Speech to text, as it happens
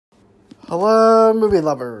Hello, movie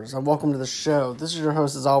lovers, and welcome to the show. This is your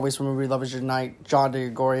host, as always, from Movie Lovers Unite, John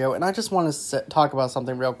DeGregorio, and I just want to talk about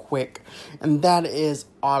something real quick, and that is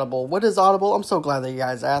Audible. What is Audible? I'm so glad that you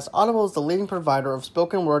guys asked. Audible is the leading provider of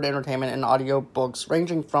spoken word entertainment and audio books,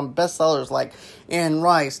 ranging from bestsellers like Anne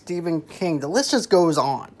Rice, Stephen King. The list just goes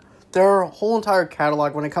on. Their whole entire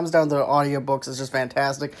catalog, when it comes down to audiobooks, is just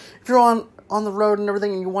fantastic. If you're on the road and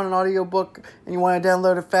everything and you want an audiobook and you want to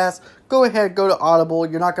download it fast, go ahead, go to Audible.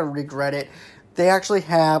 You're not going to regret it. They actually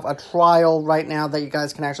have a trial right now that you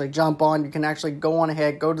guys can actually jump on. You can actually go on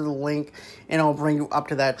ahead, go to the link, and it'll bring you up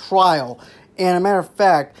to that trial. And a matter of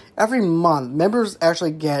fact, every month, members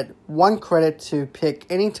actually get 1 credit to pick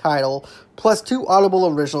any title, plus 2 Audible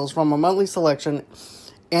originals from a monthly selection,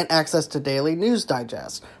 and access to daily news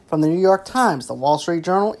digests from the New York Times, the Wall Street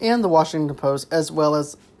Journal, and the Washington Post, as well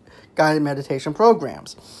as guided meditation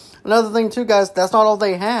programs. Another thing too, guys, that's not all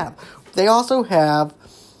they have. They also have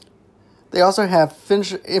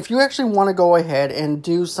if you actually want to go ahead and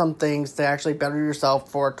do some things to actually better yourself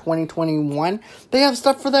for 2021, they have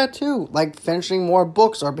stuff for that too, like finishing more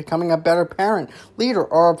books or becoming a better parent, leader,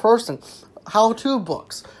 or a person. How-to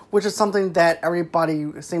books, which is something that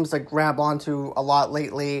everybody seems to grab onto a lot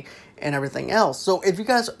lately, and everything else. So if you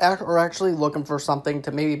guys are actually looking for something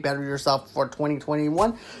to maybe better yourself for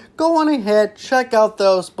 2021, go on ahead, check out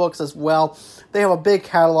those books as well. They have a big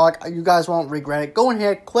catalog. You guys won't regret it. Go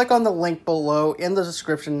ahead, click on the link below in the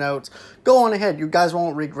description notes. Go on ahead. You guys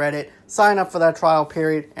won't regret it. Sign up for that trial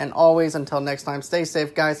period. And always, until next time, stay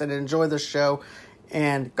safe, guys, and enjoy the show.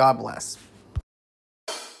 And God bless.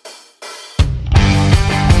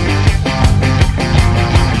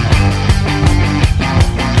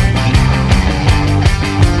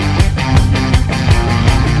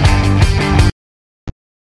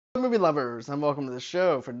 Movie lovers, and welcome to the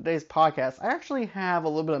show. For today's podcast, I actually have a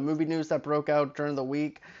little bit of movie news that broke out during the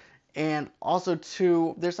week, and also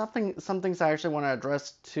too, there's some things I actually want to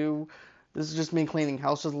address too. This is just me cleaning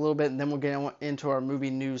house just a little bit, and then we'll get into our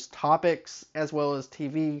movie news topics as well as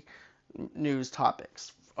TV news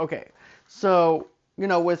topics. Okay, so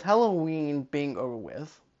with Halloween being over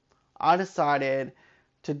with, I decided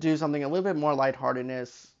to do something a little bit more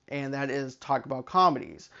lightheartedness, and that is talk about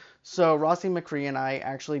comedies. So Rossi McCree and I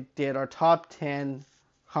actually did our top 10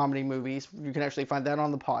 comedy movies. You can actually find that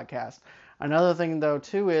on the podcast. Another thing, though,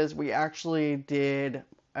 too, is we actually did, as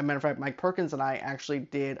a matter of fact, Mike Perkins and I actually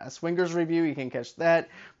did a Swingers review. You can catch that.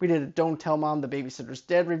 We did a Don't Tell Mom the Babysitter's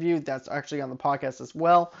Dead review. That's actually on the podcast as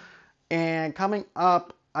well. And coming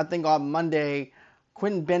up, I think on Monday,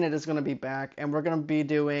 Quentin Bennett is going to be back, and we're going to be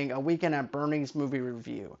doing a Weekend at Bernie's movie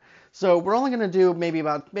review. So we're only going to do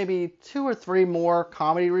maybe 2 or 3 more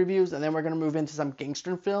comedy reviews, and then we're going to move into some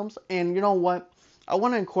gangster films. And you know what? I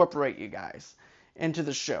want to incorporate you guys into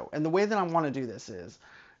the show. And the way that I want to do this is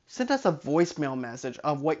send us a voicemail message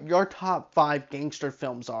of what your top 5 gangster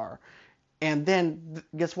films are. And then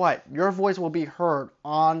guess what? Your voice will be heard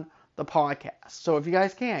on the podcast. So if you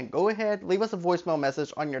guys can, go ahead, leave us a voicemail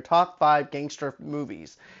message on your top 5 gangster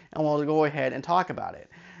movies, and we'll go ahead and talk about it.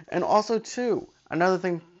 And also too, another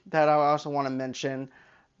thing that I also want to mention,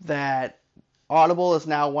 that Audible is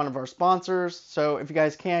now one of our sponsors. So if you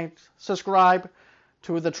guys can, subscribe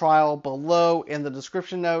to the trial below in the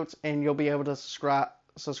description notes, and you'll be able to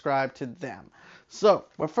subscribe to them. So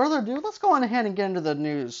with further ado, let's go on ahead and get into the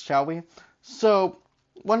news, shall we? So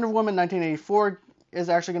Wonder Woman 1984 is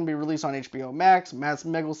actually going to be released on HBO Max. Mads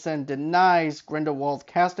Mikkelsen denies Grindelwald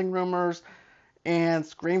casting rumors, and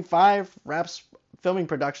Scream 5 wraps filming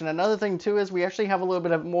production. Another thing too is we actually have a little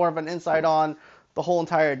bit more of an insight on the whole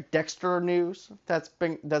entire Dexter news that's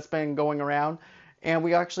been going around, and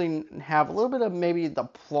we actually have a little bit of maybe the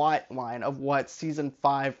plot line of what season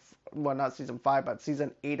 8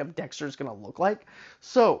 of Dexter is going to look like.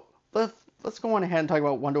 So let's go on ahead and talk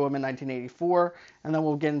about Wonder Woman 1984, and then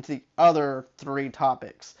we'll get into the other 3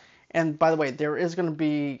 topics. And by the way, there is going to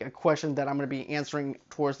be a question that I'm going to be answering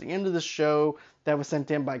towards the end of the show that was sent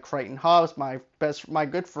in by Crichton Hobbs, my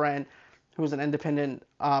good friend, who's an independent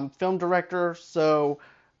film director. So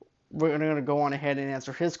we're going to go on ahead and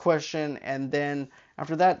answer his question, and then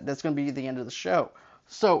after that, that's going to be the end of the show.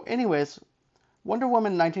 So anyways, Wonder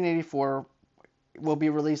Woman 1984 will be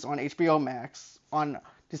released on HBO Max on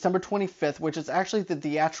December 25th, which is actually the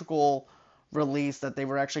theatrical release that they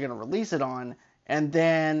were actually going to release it on. And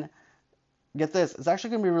then, get this, it's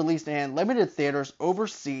actually going to be released in limited theaters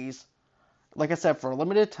overseas, like I said, for a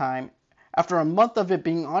limited time. After a month of it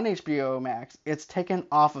being on HBO Max, it's taken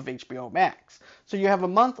off of HBO Max. So you have a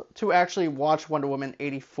month to actually watch Wonder Woman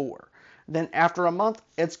 84. Then after a month,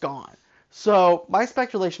 it's gone. So my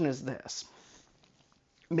speculation is this.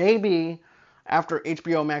 Maybe after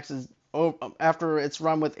HBO Max is after its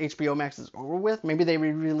run with HBO Max is over with, maybe they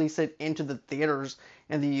re-release it into the theaters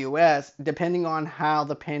in the US, depending on how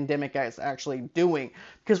the pandemic is actually doing.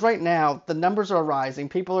 Because right now, the numbers are rising,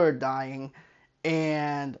 people are dying,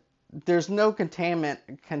 and there's no containment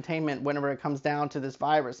whenever it comes down to this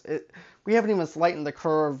virus. We haven't even slightened the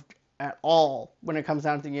curve at all when it comes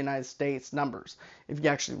down to the United States numbers, if you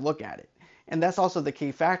actually look at it. And that's also the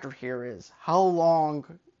key factor here is how long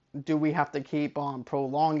do we have to keep on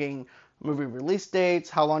prolonging movie release dates?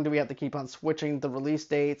 How long do we have to keep on switching the release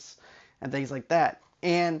dates and things like that?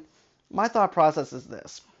 And my thought process is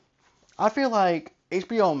this. I feel like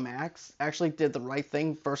HBO Max actually did the right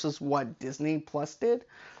thing versus what Disney Plus did,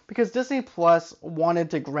 because Disney Plus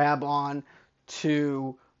wanted to grab on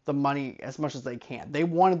to the money as much as they can. They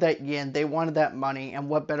wanted that yen, they wanted that money, and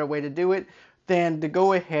what better way to do it than to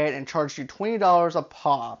go ahead and charge you $20 a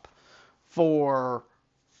pop for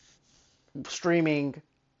streaming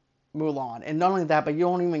Mulan. And not only that, but you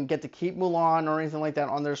don't even get to keep Mulan or anything like that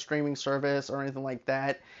on their streaming service or anything like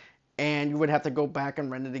that. And you would have to go back and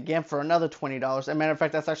rent it again for another $20. As a matter of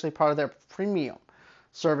fact, that's actually part of their premium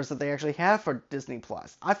service that they actually have for Disney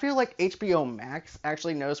Plus. I feel like HBO Max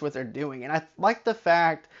actually knows what they're doing, and I like the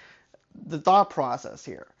thought process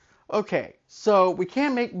here. Okay, so we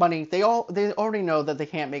can't make money. They already know that they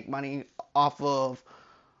can't make money off of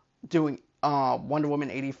doing Wonder Woman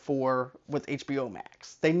 84 with HBO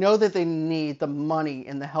Max. They know that they need the money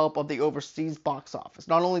and the help of the overseas box office.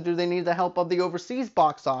 Not only do they need the help of the overseas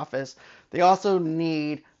box office, they also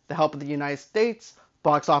need the help of the United States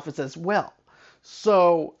box office as well.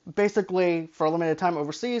 So basically, for a limited time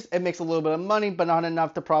overseas, it makes a little bit of money, but not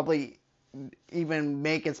enough to probably even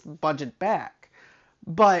make its budget back.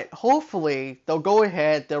 But hopefully they'll go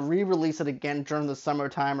ahead, they'll re-release it again during the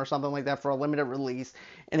summertime or something like that for a limited release,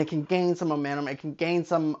 and it can gain some momentum, it can gain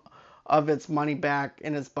some of its money back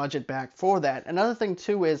and its budget back for that. Another thing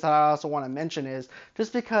too is I also want to mention is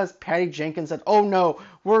just because Patty Jenkins said, "Oh no,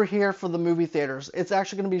 we're here for the movie theaters. It's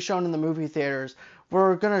actually going to be shown in the movie theaters.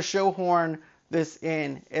 We're going to shoehorn this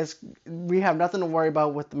in. We have nothing to worry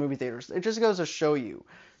about with the movie theaters." It just goes to show you,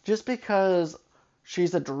 just because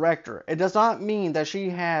she's a director, it does not mean that she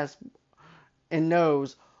has and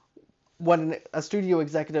knows what a studio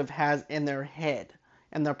executive has in their head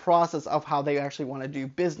and their process of how they actually want to do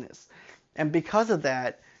business. And because of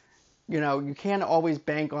that, you can't always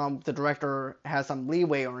bank on the director has some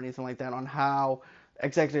leeway or anything like that on how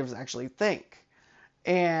executives actually think.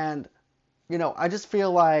 And, I just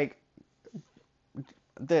feel like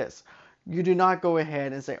this. You do not go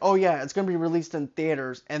ahead and say, "Oh yeah, it's going to be released in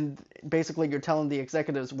theaters," and basically you're telling the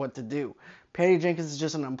executives what to do. Patty Jenkins is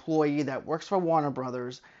just an employee that works for Warner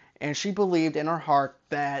Brothers, and she believed in her heart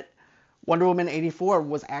that Wonder Woman 84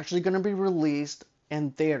 was actually going to be released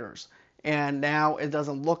in theaters. And now it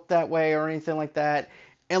doesn't look that way or anything like that.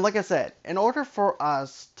 And like I said, in order for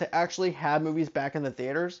us to actually have movies back in the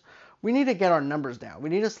theaters, we need to get our numbers down. We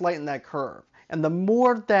need to slighten that curve. And the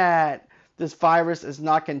more that this virus is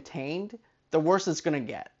not contained, the worse it's going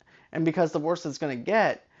to get. And because the worse it's going to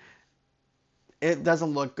get, it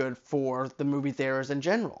doesn't look good for the movie theaters in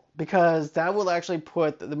general. Because that will actually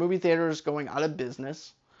put the movie theaters going out of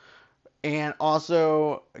business and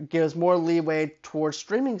also gives more leeway towards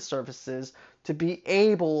streaming services to be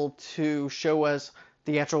able to show us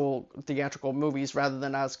theatrical movies rather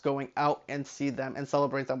than us going out and see them and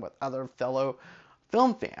celebrate them with other fellow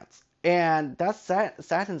film fans. And that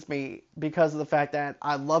saddens me because of the fact that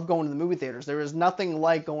I love going to the movie theaters. There is nothing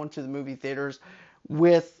like going to the movie theaters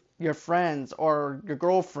with your friends or your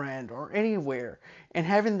girlfriend or anywhere and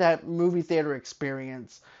having that movie theater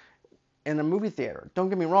experience in a movie theater. Don't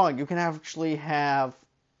get me wrong, you can actually have,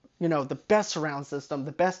 the best surround system,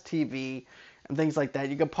 the best TV, and things like that.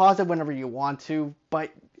 You can pause it whenever you want to,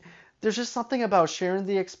 but there's just something about sharing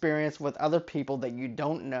the experience with other people that you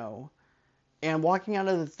don't know and walking out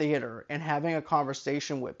of the theater and having a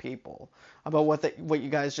conversation with people about what you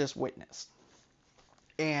guys just witnessed.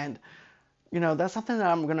 And, that's something that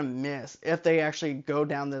I'm going to miss if they actually go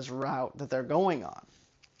down this route that they're going on.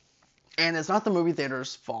 And it's not the movie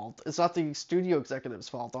theater's fault. It's not the studio executive's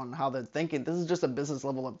fault on how they're thinking. This is just a business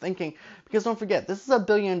level of thinking. Because don't forget, this is a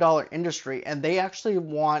billion-dollar industry, and they actually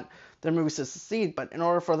want their movies to succeed. But in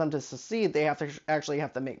order for them to succeed, they actually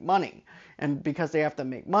have to make money. And because they have to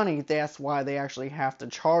make money, that's why they actually have to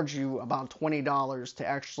charge you about $20 to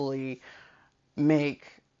actually make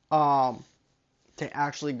to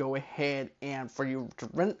actually go ahead and for you to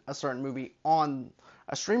rent a certain movie on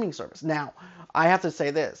a streaming service. Now, I have to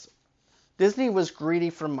say this. Disney was greedy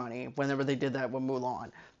for money whenever they did that with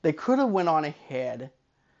Mulan. They could have went on ahead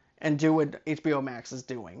and do what HBO Max is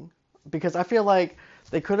doing because I feel like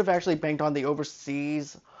they could have actually banked on the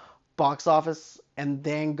overseas box office and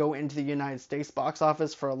then go into the United States box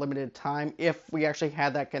office for a limited time if we actually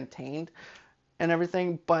had that contained and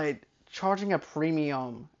everything. But charging a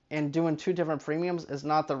premium and doing two different premiums is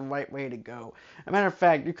not the right way to go. As a matter of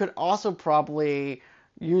fact, you could also probably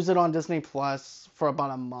use it on Disney Plus for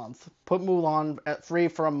about a month. Put Mulan at free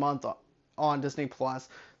for a month on Disney Plus.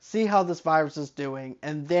 See how this virus is doing,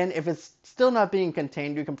 and then if it's still not being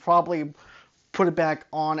contained, you can probably put it back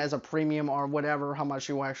on as a premium or whatever, how much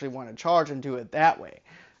you actually want to charge, and do it that way.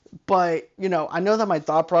 But, I know that my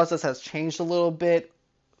thought process has changed a little bit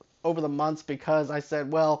over the months because I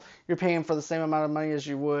said, well, you're paying for the same amount of money as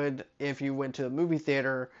you would if you went to a movie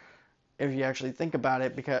theater, if you actually think about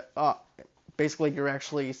it, because basically you're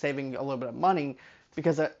actually saving a little bit of money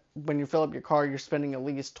because when you fill up your car, you're spending at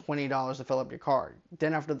least $20 to fill up your car.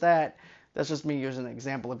 Then after that, that's just me using an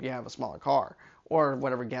example if you have a smaller car or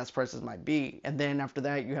whatever gas prices might be. And then after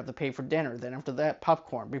that, you have to pay for dinner. Then after that,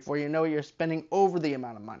 popcorn. Before you know it, you're spending over the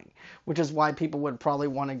amount of money, which is why people would probably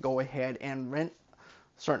want to go ahead and rent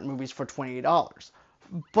certain movies for $28.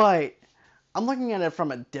 But I'm looking at it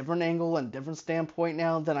from a different angle and different standpoint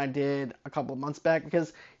now than I did a couple of months back,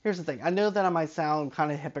 because here's the thing. I know that I might sound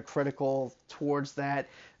kind of hypocritical towards that,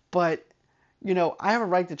 but I have a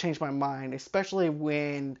right to change my mind, especially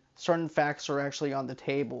when certain facts are actually on the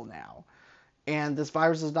table now. And this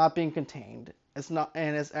virus is not being contained. It's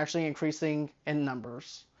actually increasing in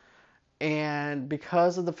numbers. And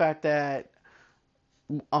because of the fact that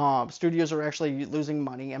studios are actually losing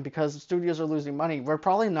money, and because studios are losing money, we're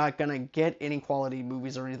probably not going to get any quality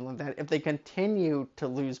movies or anything like that if they continue to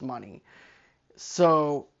lose money.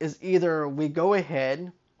 So it's either we go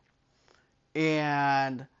ahead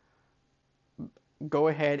and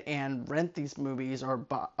rent these movies or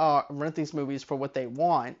rent these movies for what they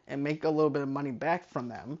want and make a little bit of money back from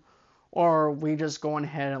them, or we just go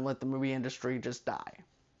ahead and let the movie industry just die.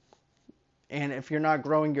 And if you're not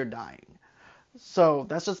growing, you're dying. So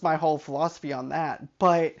that's just my whole philosophy on that.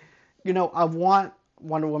 But, I want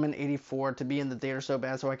Wonder Woman 84 to be in the theater so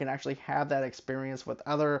bad so I can actually have that experience with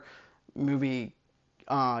other movie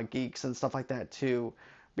geeks and stuff like that too.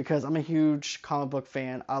 Because I'm a huge comic book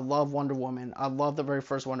fan. I love Wonder Woman. I love the very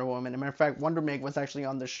first Wonder Woman. As a matter of fact, Wonder Meg was actually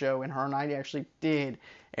on the show, and her and I actually did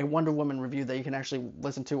a Wonder Woman review that you can actually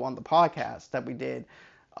listen to on the podcast that we did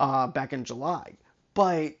back in July.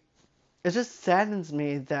 But it just saddens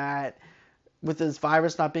me that with this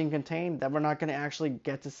virus not being contained, that we're not going to actually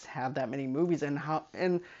get to have that many movies,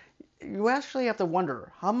 and you actually have to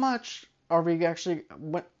wonder how much are we actually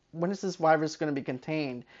when is this virus going to be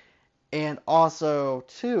contained, and also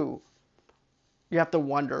too, you have to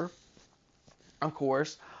wonder, of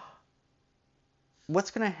course,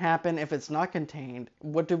 what's going to happen if it's not contained?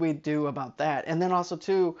 What do we do about that? And then also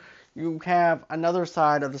too, you have another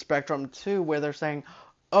side of the spectrum too, where they're saying,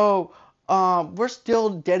 oh, we're still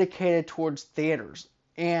dedicated towards theaters,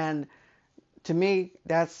 and to me,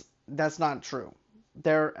 that's not true.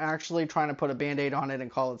 They're actually trying to put a band-aid on it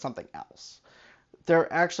and call it something else.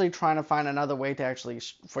 They're actually trying to find another way to actually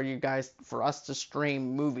for us to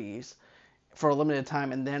stream movies for a limited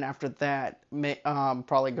time, and then after that,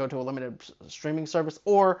 probably go to a limited streaming service,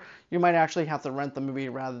 or you might actually have to rent the movie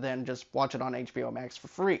rather than just watch it on HBO Max for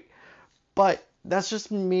free. But that's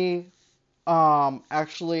just me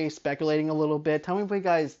actually speculating a little bit. Tell me what you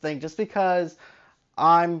guys think. Just because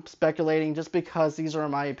I'm speculating, just because these are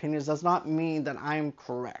my opinions, does not mean that I'm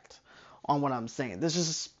correct on what I'm saying. This is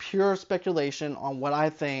just pure speculation on what I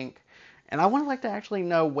think, and I would like to actually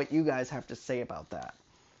know what you guys have to say about that.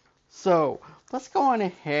 So let's go on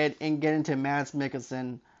ahead and get into Mads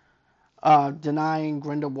Mikkelsen denying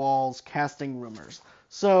Grindelwald's casting rumors.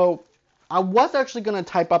 So I was actually going to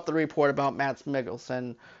type up the report about Mads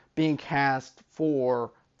Mikkelsen being cast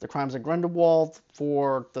for The Crimes of Grindelwald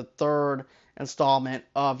for the third installment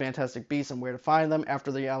of Fantastic Beasts and Where to Find Them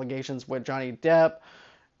after the allegations with Johnny Depp,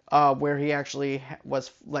 where he actually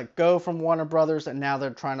was let go from Warner Brothers, and now they're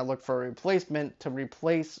trying to look for a replacement to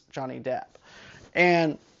replace Johnny Depp.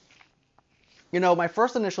 And my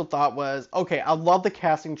first initial thought was, okay, I love the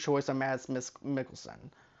casting choice of Mads Mikkelsen.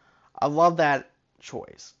 I love that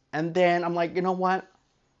choice. And then I'm like, you know what?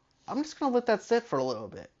 I'm just going to let that sit for a little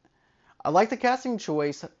bit. I like the casting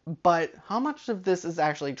choice, but how much of this is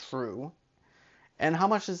actually true? And how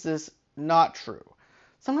much is this not true?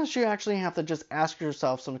 Sometimes you actually have to just ask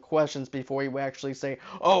yourself some questions before you actually say,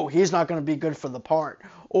 oh, he's not going to be good for the part.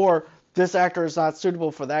 Or this actor is not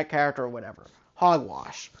suitable for that character or whatever.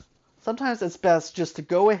 Hogwash. Sometimes it's best just to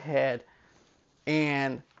go ahead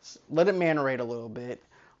and let it marinate a little bit.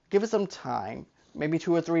 Give it some time. maybe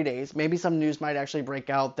 2 or 3 days. Maybe some news might actually break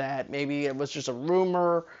out that maybe it was just a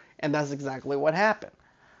rumor, and that's exactly what happened.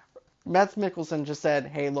 Mads Mikkelsen just said,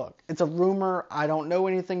 "Hey, look, it's a rumor. I don't know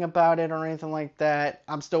anything about it or anything like that.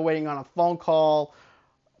 I'm still waiting on a phone call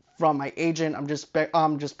from my agent. I'm just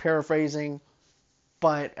paraphrasing,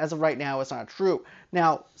 but as of right now, it's not true."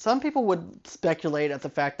 Now, some people would speculate at the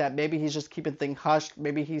fact that maybe he's just keeping things hushed.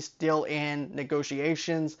 Maybe he's still in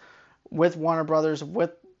negotiations with Warner Brothers,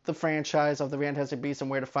 with the franchise of the Fantastic Beasts and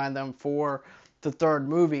Where to Find Them for the third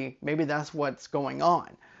movie. Maybe that's what's going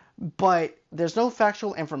on. But there's no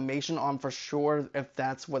factual information on for sure if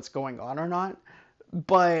that's what's going on or not.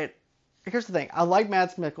 But here's the thing. I like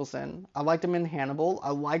Mads Mikkelsen. I liked him in Hannibal.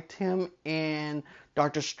 I liked him in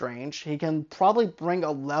Doctor Strange. He can probably bring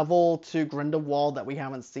a level to Grindelwald that we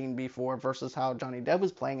haven't seen before versus how Johnny Depp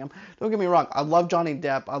was playing him. Don't get me wrong. I love Johnny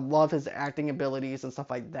Depp. I love his acting abilities and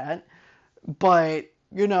stuff like that. But,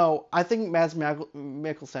 I think Mads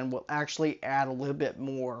Mikkelsen will actually add a little bit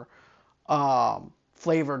more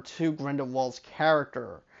flavor to Grindelwald's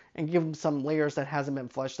character and give him some layers that hasn't been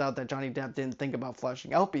fleshed out that Johnny Depp didn't think about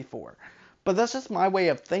fleshing out before. But that's just my way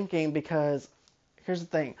of thinking because here's the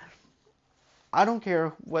thing. I don't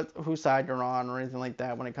care whose side you're on or anything like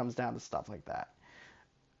that when it comes down to stuff like that.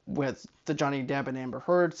 With the Johnny Depp and Amber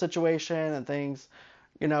Heard situation and things,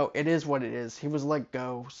 it is what it is. He was let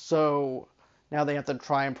go. So now they have to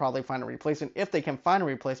try and probably find a replacement. If they can find a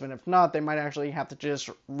replacement. If not, they might actually have to just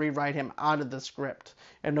rewrite him out of the script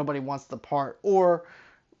if nobody wants the part. Or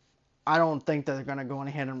I don't think that they're going to go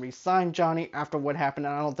ahead and re-sign Johnny after what happened.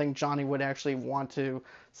 And I don't think Johnny would actually want to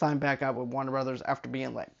sign back up with Warner Brothers after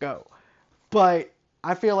being let go. But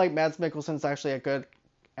I feel like Mads Mikkelsen's actually a good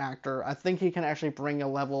actor. I think he can actually bring a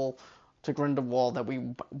level to Grindelwald that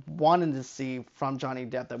we wanted to see from Johnny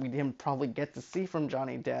Depp that we didn't probably get to see from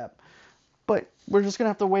Johnny Depp. But we're just going to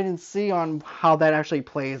have to wait and see on how that actually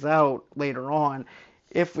plays out later on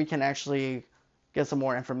if we can actually get some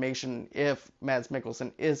more information if Mads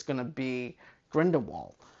Mikkelsen is going to be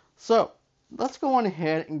Grindelwald. So, let's go on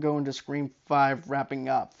ahead and go into Scream 5 wrapping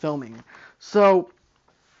up filming. So,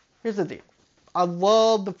 here's the deal. I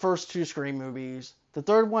love the first two Scream movies. The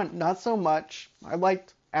third one, not so much. I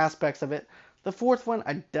liked aspects of it. The fourth one,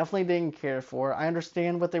 I definitely didn't care for. I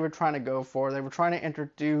understand what they were trying to go for. They were trying to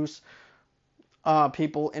introduce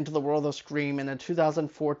people into the world of Scream in a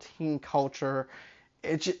 2014 culture.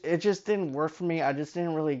 It just didn't work for me. I just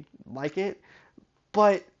didn't really like it.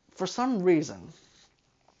 But for some reason,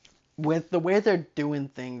 with the way they're doing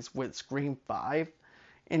things with Scream 5,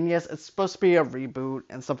 and yes, it's supposed to be a reboot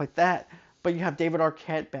and stuff like that, but you have David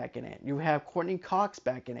Arquette back in it. You have Courtney Cox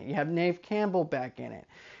back in it. You have Neve Campbell back in it.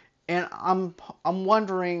 And I'm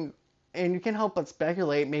wondering, and you can't help but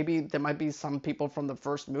speculate, maybe there might be some people from the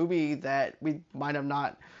first movie that we might have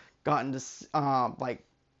not gotten to, like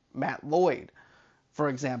Matt Lloyd, for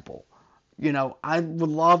example. I would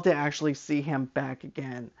love to actually see him back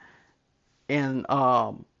again in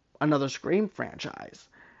another Scream franchise.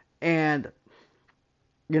 And,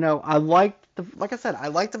 I liked like I said, I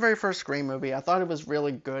liked the very first Scream movie. I thought it was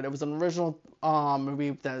really good. It was an original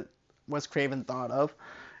movie that Wes Craven thought of.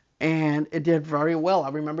 And it did very well. I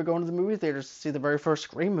remember going to the movie theaters to see the very first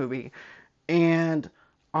Scream movie. And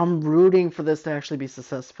I'm rooting for this to actually be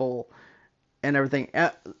successful and everything.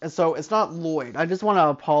 So it's not Lloyd. I just want to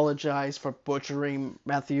apologize for butchering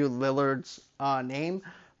Matthew Lillard's name.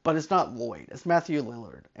 But it's not Lloyd. It's Matthew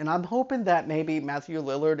Lillard. And I'm hoping that maybe Matthew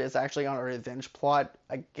Lillard is actually on a revenge plot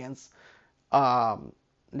against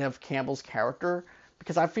Neve Campbell's character.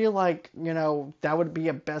 Because I feel like, that would be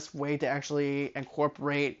a best way to actually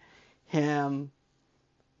incorporate him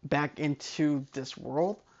back into this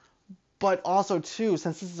world. But also, too,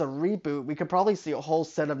 since this is a reboot, we could probably see a whole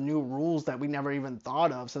set of new rules that we never even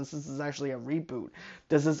thought of, since this is actually a reboot.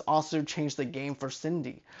 Does this also change the game for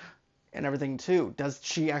Cindy and everything, too? Does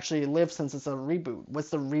she actually live since it's a reboot? What's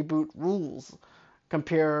the reboot rules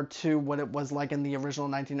compared to what it was like in the original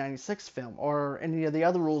 1996 film, or any of the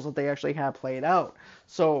other rules that they actually have played out?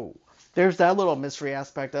 So there's that little mystery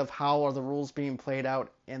aspect of how are the rules being played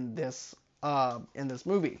out in this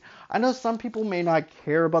movie. I know some people may not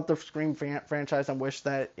care about the Scream franchise and wish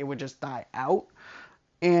that it would just die out.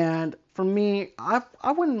 And for me,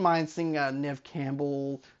 I wouldn't mind seeing a Neve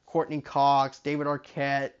Campbell, Courtney Cox, David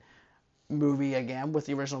Arquette movie again with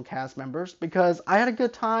the original cast members, because I had a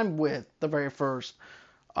good time with the very first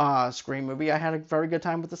Scream movie. I had a very good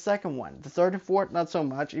time with the second one. The third and fourth, not so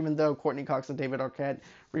much, even though Courtney Cox and David Arquette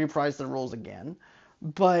reprised the roles again.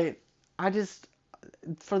 But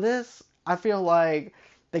for this, I feel like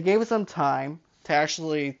they gave us some time to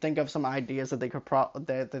actually think of some ideas that they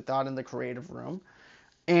thought in the creative room,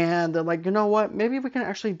 And they're like, you know what? Maybe we can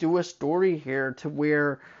actually do a story here to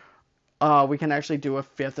where we can actually do a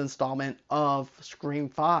fifth installment of Scream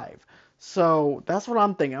 5. So that's what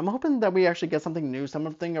I'm thinking. I'm hoping that we actually get something new,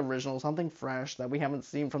 something original, something fresh that we haven't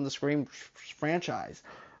seen from the Scream franchise.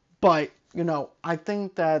 But, I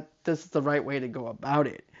think that this is the right way to go about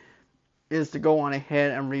it, is to go on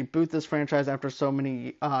ahead and reboot this franchise after so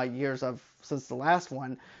many years since the last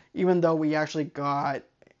one. Even though we actually got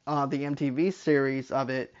the MTV series of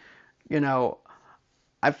it, you know,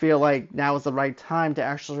 I feel like now is the right time to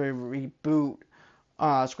actually reboot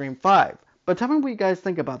Scream 5. But tell me what you guys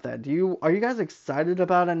think about that. Are you guys excited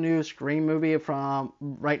about a new Scream movie from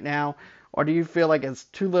right now, or do you feel like it's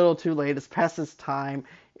too little, too late? It's past its time.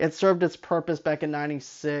 It served its purpose back in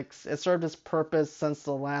 '96. It served its purpose since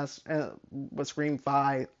the last with Scream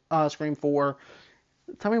 5, Scream 4.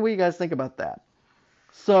 Tell me what you guys think about that.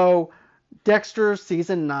 So, Dexter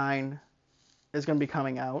season 9 is going to be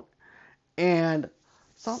coming out, and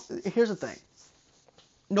here's the thing.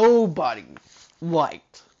 Nobody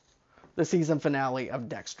liked the season finale of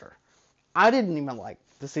Dexter. I didn't even like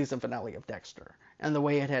the season finale of Dexter and the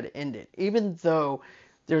way it had ended, even though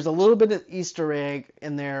there's a little bit of Easter egg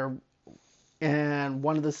in there in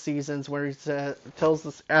one of the seasons where he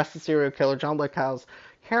asks the serial killer, John Lithgow's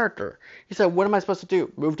character. He said, "What am I supposed to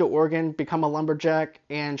do? Move to Oregon, become a lumberjack,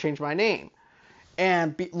 and change my name?"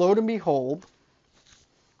 And lo and behold,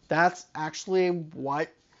 that's actually what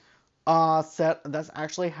that's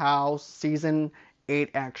actually how season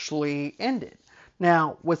 8 actually ended.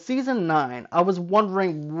 Now, with season 9, I was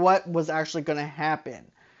wondering what was actually going to happen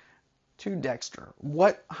to Dexter.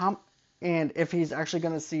 And if he's actually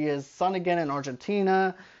going to see his son again in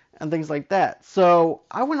Argentina and things like that. So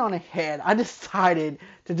I went on ahead. I decided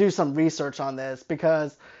to do some research on this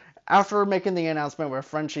because after making the announcement with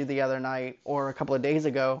Frenchie the other night or a couple of days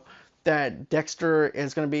ago that Dexter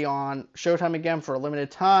is going to be on Showtime again for a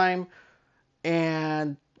limited time,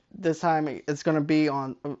 and this time it's going to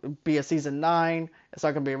be a season 9. It's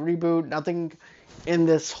not going to be a reboot. Nothing in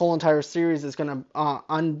this whole entire series is going to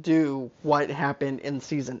undo what happened in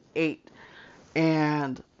season 8.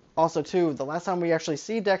 And also, too, the last time we actually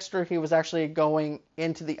see Dexter, he was actually going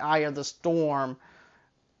into the eye of the storm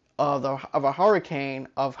of Hurricane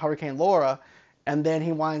Laura, and then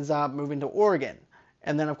he winds up moving to Oregon.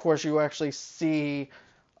 And then, of course, you actually see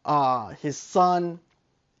his son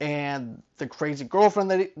and the crazy girlfriend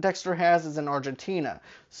that Dexter has is in Argentina.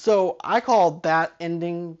 So I call that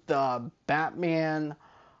ending the Batman,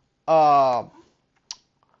 The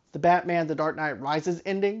Dark Knight Rises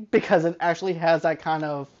ending, because it actually has that kind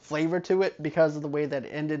of flavor to it because of the way that it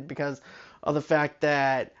ended, because of the fact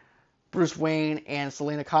that Bruce Wayne and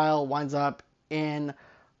Selena Kyle winds up in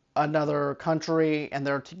another country and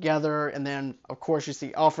they're together, and then of course you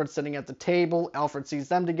see Alfred sitting at the table. Alfred sees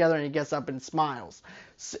them together and he gets up and smiles.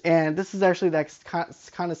 And this is actually that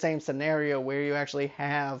kind of same scenario where you actually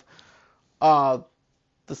have the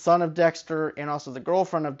son of Dexter and also the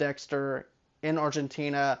girlfriend of Dexter in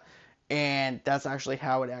Argentina, and that's actually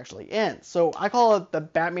how it actually ends. So I call it the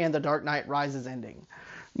Batman The Dark Knight Rises ending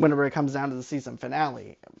whenever it comes down to the season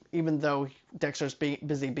finale, even though Dexter's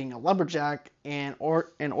busy being a lumberjack in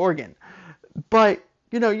Oregon. But,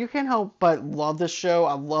 you can't help but love this show.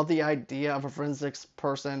 I love the idea of a forensics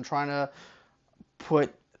person trying to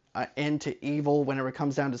put an end to evil whenever it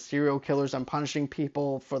comes down to serial killers and punishing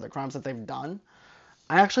people for the crimes that they've done.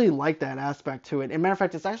 I actually like that aspect to it. As a matter of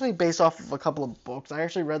fact, it's actually based off of a couple of books. I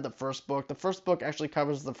actually read the first book. The first book actually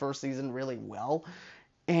covers the first season really well.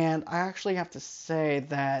 And I actually have to say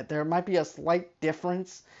that there might be a slight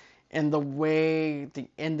difference in the way the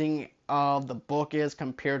ending of the book is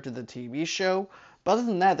compared to the TV show. But other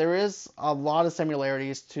than that, there is a lot of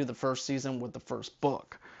similarities to the first season with the first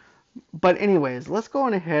book. But anyways, let's go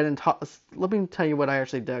on ahead and let me tell you what I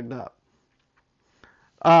actually dug up.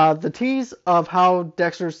 The tease of how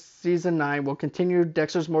Dexter's season 9 will continue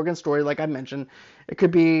Dexter's Morgan story, like I mentioned, it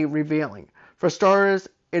could be revealing. For starters,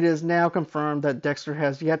 it is now confirmed that Dexter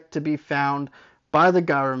has yet to be found by the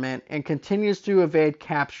government and continues to evade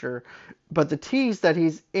capture, but the tease that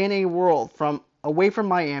he's in a world away from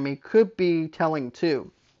Miami could be telling too.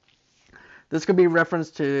 This could be reference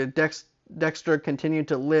to Dexter continued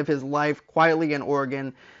to live his life quietly in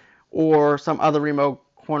Oregon or some other remote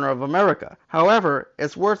corner of America. However,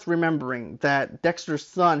 it's worth remembering that Dexter's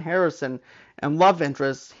son Harrison and love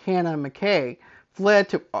interest Hannah McKay fled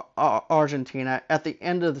to Argentina at the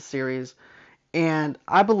end of the series, and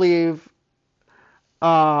I believe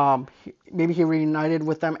maybe he reunited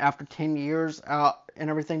with them after 10 years and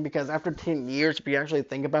everything, because after 10 years, if you actually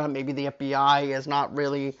think about it, maybe the FBI is not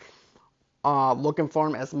really looking for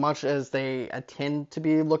him as much as they intend to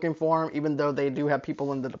be looking for him, even though they do have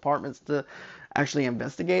people in the departments to actually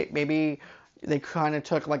investigate. Maybe they kind of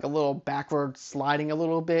took like a little backward sliding a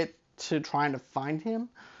little bit to trying to find him.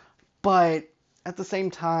 But at the same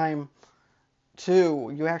time,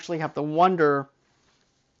 too, you actually have to wonder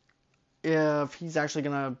if he's actually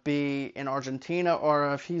going to be in Argentina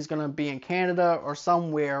or if he's going to be in Canada or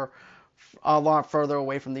somewhere a lot further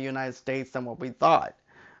away from the United States than what we thought.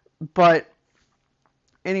 But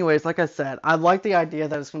anyways, like I said, I like the idea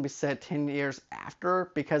that it's going to be set 10 years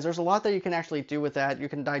after because there's a lot that you can actually do with that. You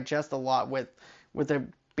can digest a lot with it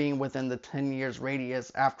being within the 10 years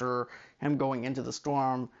radius after him going into the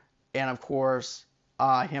storm and, of course,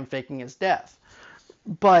 him faking his death.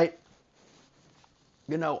 But,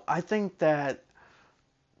 I think that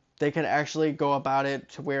they can actually go about it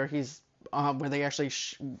to where he's where they actually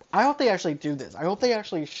I hope they actually do this. I hope they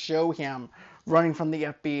actually show him running from the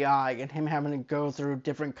FBI and him having to go through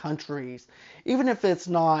different countries. Even if it's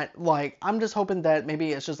not like, I'm just hoping that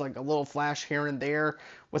maybe it's just like a little flash here and there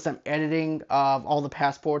with some editing of all the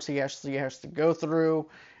passports he actually has to go through,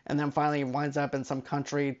 and then finally winds up in some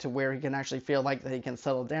country to where he can actually feel like that he can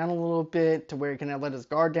settle down a little bit, to where he can let his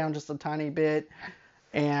guard down just a tiny bit,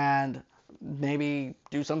 and maybe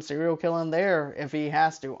do some serial killing there if he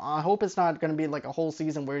has to. I hope it's not going to be like a whole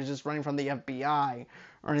season where he's just running from the FBI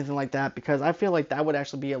or anything like that, because I feel like that would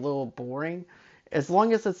actually be a little boring. As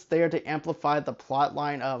long as it's there to amplify the plot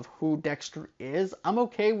line of who Dexter is, I'm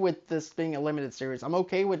okay with this being a limited series. I'm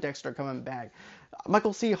okay with Dexter coming back.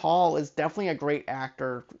 Michael C. Hall is definitely a great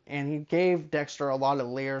actor, and he gave Dexter a lot of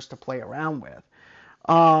layers to play around with.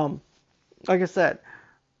 Um, like I said,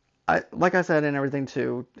 like I said and everything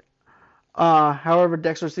too, however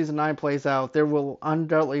Dexter Season 9 plays out, there will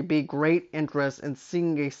undoubtedly be great interest in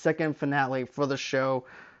seeing a second finale for the show.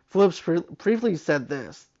 Phillips briefly said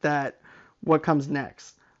this, that what comes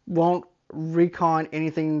next won't recon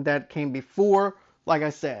anything that came before. Like I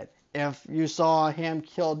said, if you saw him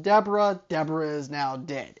kill Deborah, Deborah is now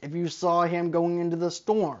dead. If you saw him going into the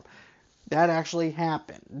storm, that actually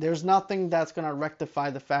happened. There's nothing that's going to rectify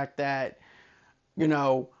the fact that, you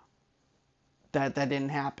know, that didn't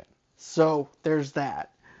happen. So there's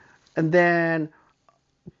that. And then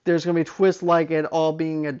there's going to be twists like it all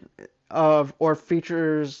being or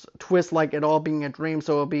features twists like it all being a dream.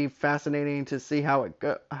 So it'll be fascinating to see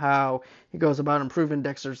how he goes about improving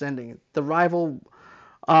Dexter's ending. The rival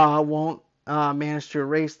won't manage to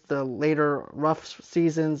erase the later rough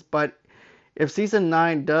seasons, but if season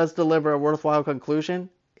 9 does deliver a worthwhile conclusion,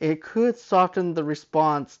 it could soften the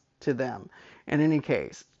response to them. In any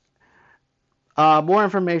case, more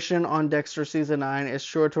information on Dexter Season 9 is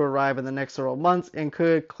sure to arrive in the next several months and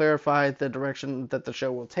could clarify the direction that the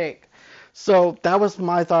show will take. So that was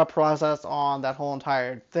my thought process on that whole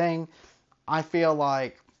entire thing. I feel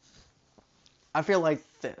like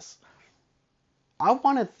this. I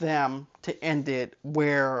wanted them to end it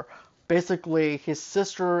where basically his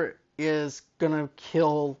sister is gonna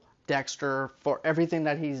kill Dexter for everything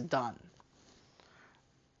that he's done.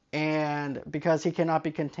 And because he cannot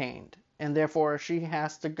be contained. And therefore she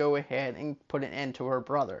has to go ahead and put an end to her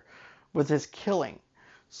brother with his killing.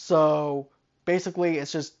 So basically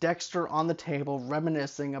it's just Dexter on the table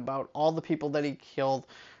reminiscing about all the people that he killed,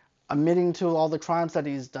 admitting to all the crimes that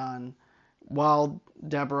he's done, while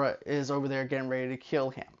Deborah is over there getting ready to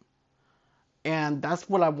kill him. And that's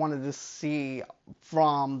what I wanted to see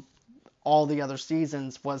from all the other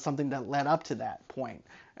seasons, was something that led up to that point.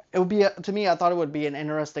 It would be, to me, I thought it would be an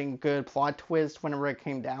interesting, good plot twist whenever it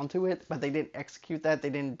came down to it, but they didn't execute that. They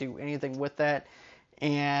didn't do anything with that,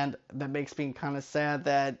 and that makes me kind of sad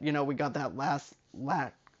that, we got that last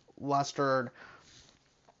lackluster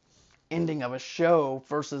ending of a show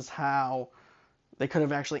versus how they could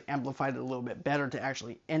have actually amplified it a little bit better to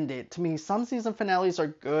actually end it. To me, some season finales are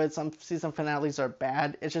good, some season finales are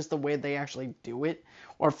bad. It's just the way they actually do it.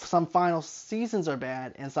 Or some final seasons are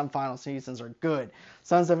bad and some final seasons are good.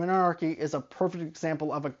 Sons of Anarchy is a perfect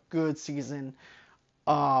example of a good season,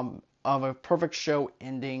 of a perfect show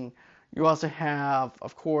ending. You also have,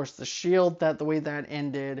 of course, The Shield, that the way that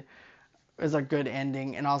ended is a good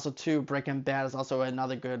ending. And also, too, Breaking Bad is also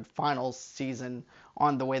another good final season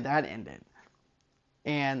on the way that ended.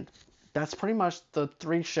 And that's pretty much the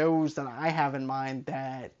 3 shows that I have in mind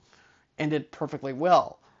that ended perfectly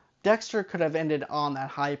well. Dexter could have ended on that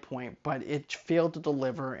high point, but it failed to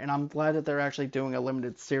deliver, and I'm glad that they're actually doing a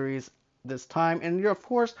limited series this time. And of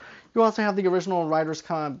course, you also have the original writers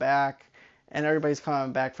coming back, and everybody's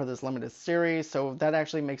coming back for this limited series, so that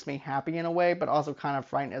actually makes me happy in a way, but also kind of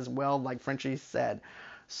frightened as well, like Frenchie said.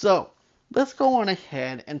 So, let's go on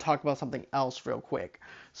ahead and talk about something else real quick.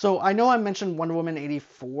 So I know I mentioned Wonder Woman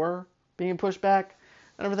 84 being pushed back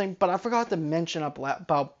and everything, but I forgot to mention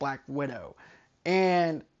about Black Widow.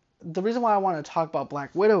 And the reason why I want to talk about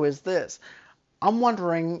Black Widow is this. I'm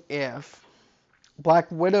wondering if Black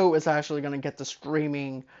Widow is actually going to get the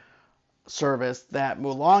streaming service that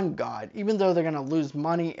Mulan got, even though they're going to lose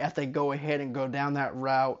money if they go ahead and go down that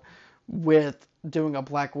route with doing a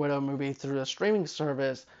Black Widow movie through a streaming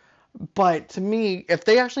service. But to me, if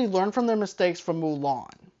they actually learn from their mistakes from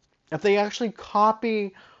Mulan, if they actually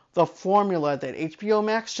copy the formula that HBO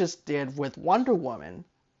Max just did with Wonder Woman,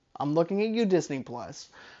 I'm looking at you, Disney Plus,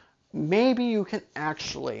 maybe you can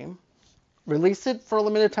actually release it for a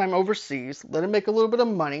limited time overseas, let it make a little bit of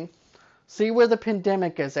money, see where the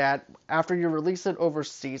pandemic is at after you release it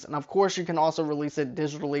overseas. And of course, you can also release it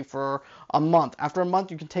digitally for a month. After a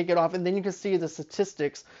month, you can take it off, and then you can see the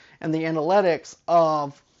statistics and the analytics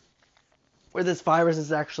of where this virus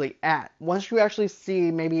is actually at. Once you actually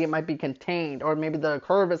see maybe it might be contained, or maybe the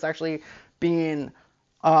curve is actually being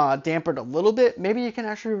dampened a little bit, maybe you can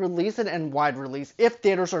actually release it in wide release if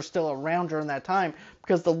theaters are still around during that time.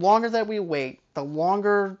 Because the longer that we wait, the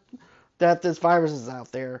longer that this virus is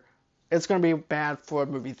out there, it's going to be bad for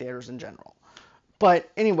movie theaters in general.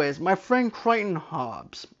 But anyways, my friend Crichton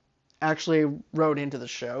Hobbs actually wrote into the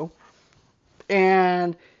show,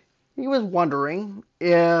 and he was wondering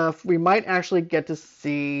if we might actually get to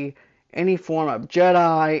see any form of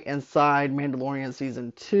Jedi inside Mandalorian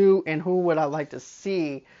Season 2, and who would I like to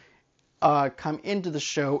see come into the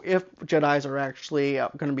show if Jedis are actually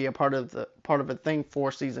going to be a part of a thing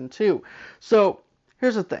for Season 2. So,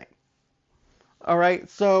 here's the thing. Alright,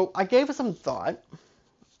 so I gave it some thought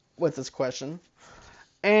with this question,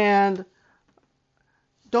 and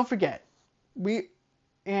don't forget,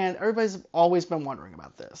 everybody's always been wondering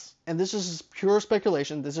about this. And this is just pure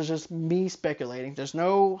speculation. This is just me speculating. There's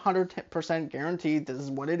no 100% guarantee this is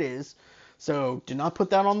what it is. So do not put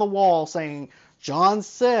that on the wall saying, John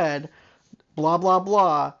said blah, blah,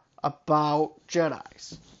 blah about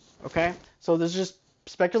Jedis. Okay? So this is just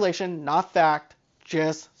speculation, not fact,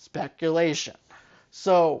 just speculation.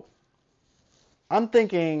 So I'm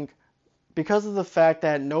thinking, because of the fact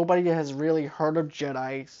that nobody has really heard of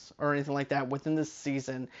Jedis or anything like that within this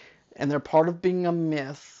season, and they're part of being a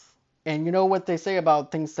myth. And you know what they say about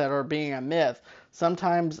things that are being a myth?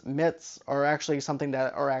 Sometimes myths are actually something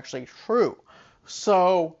that are actually true.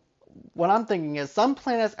 So what I'm thinking is some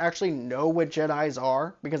planets actually know what Jedis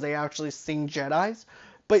are because they actually seen Jedis.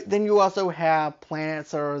 But then you also have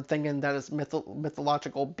planets that are thinking that it's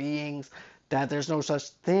mythological beings, that there's no such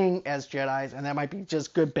thing as Jedis, and that might be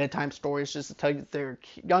just good bedtime stories just to tell their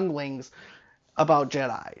younglings about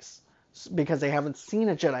Jedis. Because they haven't seen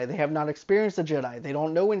a Jedi, they have not experienced a Jedi, they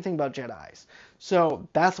don't know anything about Jedis. So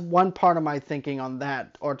that's one part of my thinking on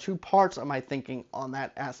that, or two parts of my thinking on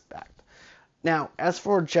that aspect. Now, as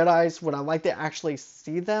for Jedis, would I like to actually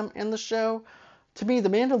see them in the show? To me, The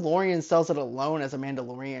Mandalorian sells it alone as a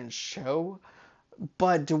Mandalorian show.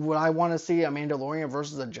 But would I want to see a Mandalorian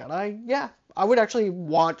versus a Jedi? Yeah, I would actually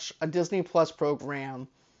watch a Disney Plus program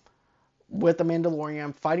with a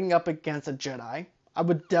Mandalorian fighting up against a Jedi. I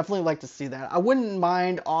would definitely like to see that. I wouldn't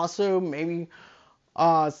mind also maybe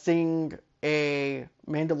seeing a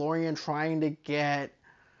Mandalorian trying to get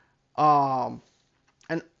um,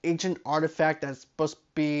 an ancient artifact that's supposed to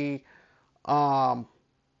be um,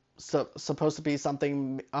 supposed to be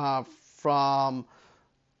something from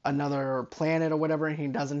another planet or whatever, and he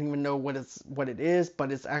doesn't even know what it is,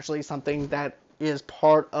 but it's actually something that is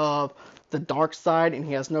part of the dark side, and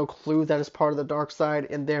he has no clue that it's part of the dark side,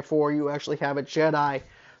 and therefore you actually have a Jedi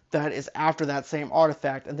that is after that same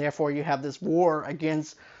artifact, and therefore you have this war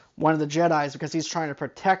against one of the Jedis because he's trying to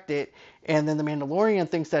protect it, and then the Mandalorian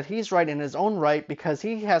thinks that he's right in his own right because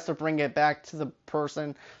he has to bring it back to the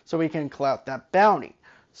person so he can collect that bounty.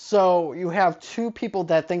 So you have two people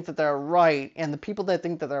that think that they're right, and the people that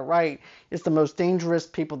think that they're right is the most dangerous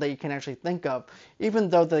people that you can actually think of, even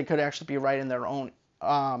though they could actually be right in their own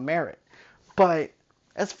merit. But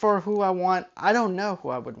as for who I want, I don't know who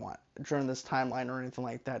I would want during this timeline or anything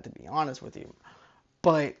like that, to be honest with you.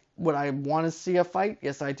 But would I want to see a fight?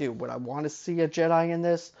 Yes, I do. Would I want to see a Jedi in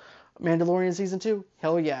this Mandalorian Season 2?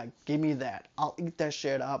 Hell yeah, give me that. I'll eat that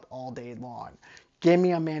shit up all day long. Give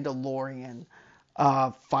me a Mandalorian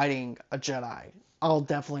fighting a Jedi. I'll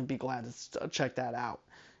definitely be glad to check that out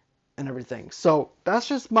and everything. So that's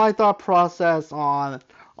just my thought process on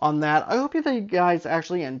that. I hope that you guys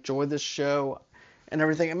actually enjoy this show and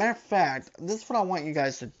everything. As a matter of fact, this is what I want you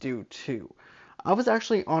guys to do too. I was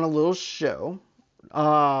actually on a little show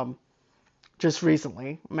just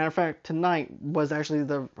recently. Matter of fact, tonight was actually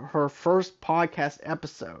her first podcast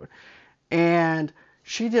episode, and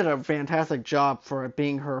she did a fantastic job for it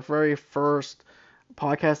being her very first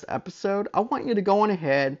podcast episode. I want you to go on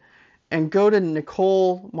ahead and go to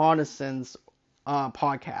Nicole Monison's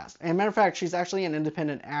podcast. And matter of fact, she's actually an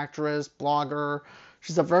independent actress, blogger.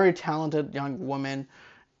 She's a very talented young woman,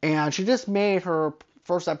 and she just made her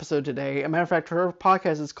first episode today. As a matter of fact, her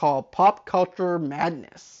podcast is called Pop Culture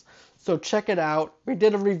Madness. So check it out. We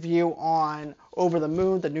did a review on Over the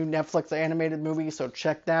Moon, the new Netflix animated movie, so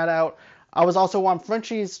check that out. I was also on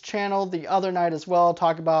Frenchie's channel the other night as well,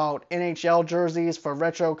 talking about NHL jerseys for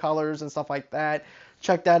retro colors and stuff like that.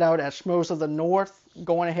 Check that out at Schmoes of the North.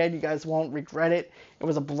 Going ahead, you guys won't regret it. It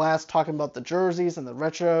was a blast talking about the jerseys and the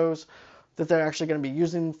retros that they're actually going to be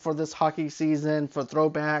using for this hockey season for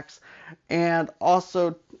throwbacks. And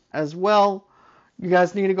also, as well, you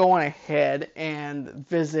guys need to go on ahead and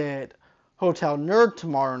visit Hotel Nerd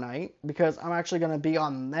tomorrow night, because I'm actually going to be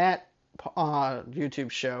on that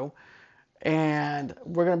YouTube show. And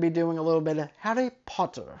we're going to be doing a little bit of Harry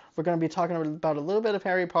Potter. We're going to be talking about a little bit of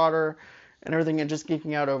Harry Potter and everything and just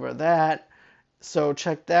geeking out over that. So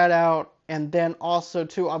check that out. And then also,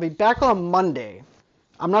 too, I'll be back on Monday.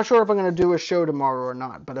 I'm not sure if I'm going to do a show tomorrow or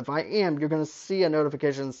not, but if I am, you're going to see a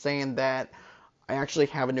notification saying that I actually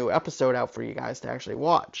have a new episode out for you guys to actually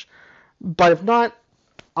watch. But if not,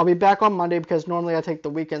 I'll be back on Monday, because normally I take the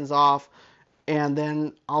weekends off, and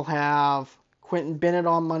then I'll have Quentin Bennett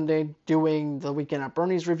on Monday doing the Weekend at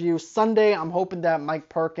Bernie's review. Sunday, I'm hoping that Mike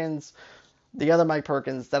Perkins, the other Mike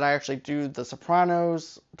Perkins, that I actually do The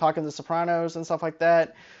Sopranos, talking The Sopranos and stuff like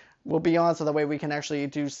that, will be on, so that way we can actually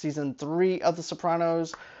do season 3 of The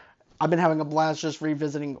Sopranos. I've been having a blast just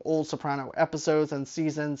revisiting old Soprano episodes and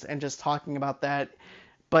seasons and just talking about that.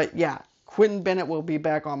 But yeah, Quentin Bennett will be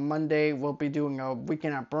back on Monday. We'll be doing a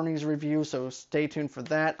Weekend at Bernie's review, so stay tuned for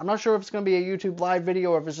that. I'm not sure if it's going to be a YouTube live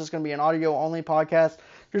video or if it's just going to be an audio-only podcast.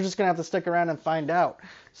 You're just going to have to stick around and find out.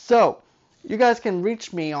 So, you guys can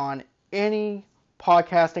reach me on any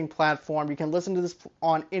podcasting platform. You can listen to this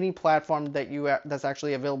on any platform that's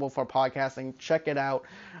actually available for podcasting. Check it out.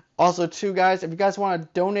 Also, too, guys, if you guys want to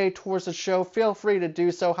donate towards the show, feel free to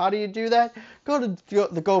do so. How do you do that? Go to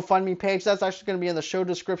the GoFundMe page. That's actually going to be in the show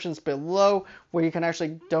descriptions below, where you can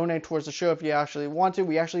actually donate towards the show if you actually want to.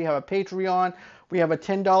 We actually have a Patreon. We have a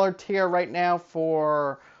 $10 tier right now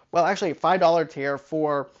for, well, actually a $5 tier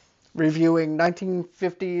for reviewing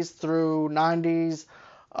 1950s through 90s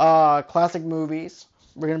classic movies.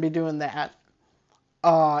 We're going to be doing that.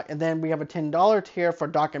 And then we have a $10 tier for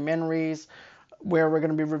documentaries, where we're going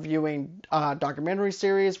to be reviewing documentary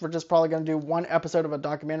series. We're just probably going to do one episode of a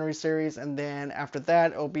documentary series, and then after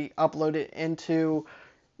that, it'll be uploaded into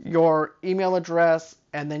your email address,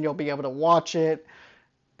 and then you'll be able to watch it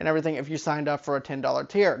and everything if you signed up for a $10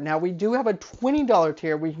 tier. Now, we do have a $20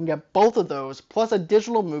 tier where you can get both of those, plus a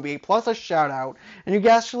digital movie, plus a shout-out, and you can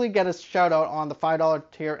actually get a shout-out on the $5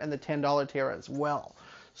 tier and the $10 tier as well.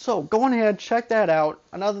 So, go on ahead, check that out.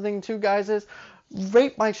 Another thing, too, guys, is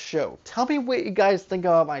rate my show. Tell me what you guys think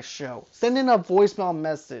about my show. Send in a voicemail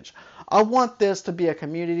message. I want this to be a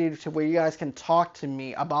community to where you guys can talk to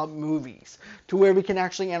me about movies, to where we can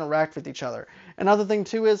actually interact with each other. Another thing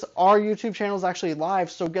too is our YouTube channel is actually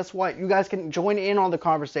live, so guess what? You guys can join in on the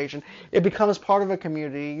conversation. It becomes part of a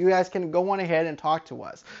community. You guys can go on ahead and talk to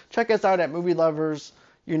us. Check us out at Movie Lovers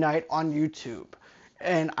Unite on YouTube.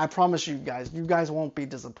 And I promise you guys won't be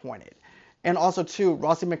disappointed. And also, too,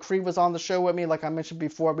 Rossi McCree was on the show with me, like I mentioned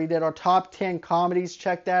before. We did our top 10 comedies.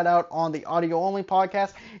 Check that out on the audio-only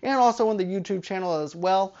podcast and also on the YouTube channel as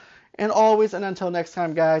well. And always, and until next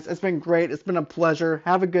time, guys, it's been great. It's been a pleasure.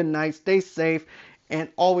 Have a good night. Stay safe. And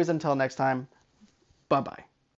always, until next time, bye-bye.